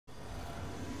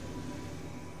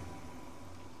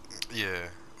Yeah.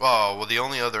 Oh, well, the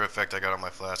only other effect I got on my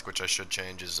flask, which I should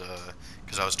change, is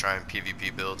because I was trying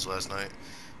PvP builds last night,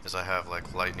 is I have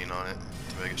like lightning on it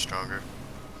to make it stronger.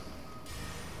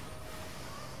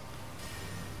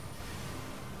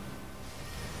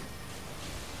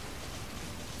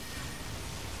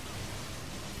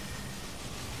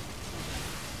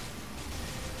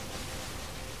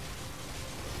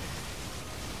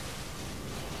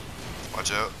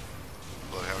 Watch out.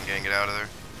 Bloodhound gang, get out of there.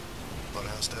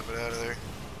 Bloodhound, step it out of there.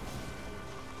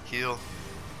 Heal.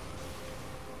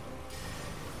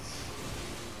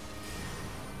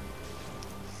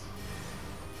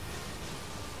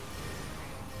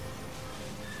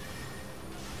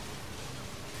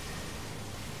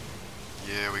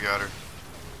 Yeah, we got her.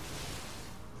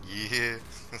 Yeah.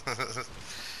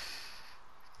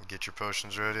 Get your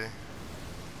potions ready.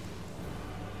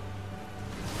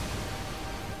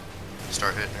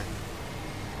 Start hitting her.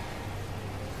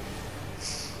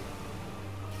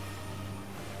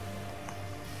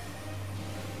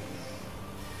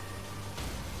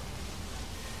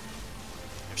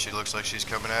 If she looks like she's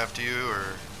coming after you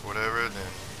or whatever, then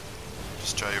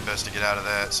just try your best to get out of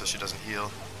that so she doesn't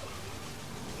heal.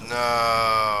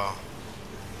 No.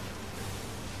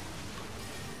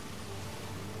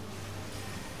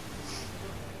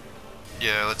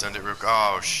 Yeah, let's end it real quick.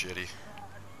 Oh, shitty.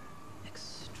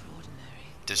 Extraordinary.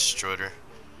 Destroyed her.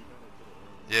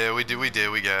 Yeah, we did,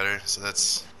 we got her. So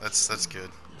that's good.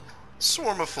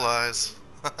 Swarm of flies.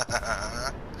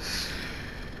 Oh,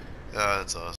 that's awesome.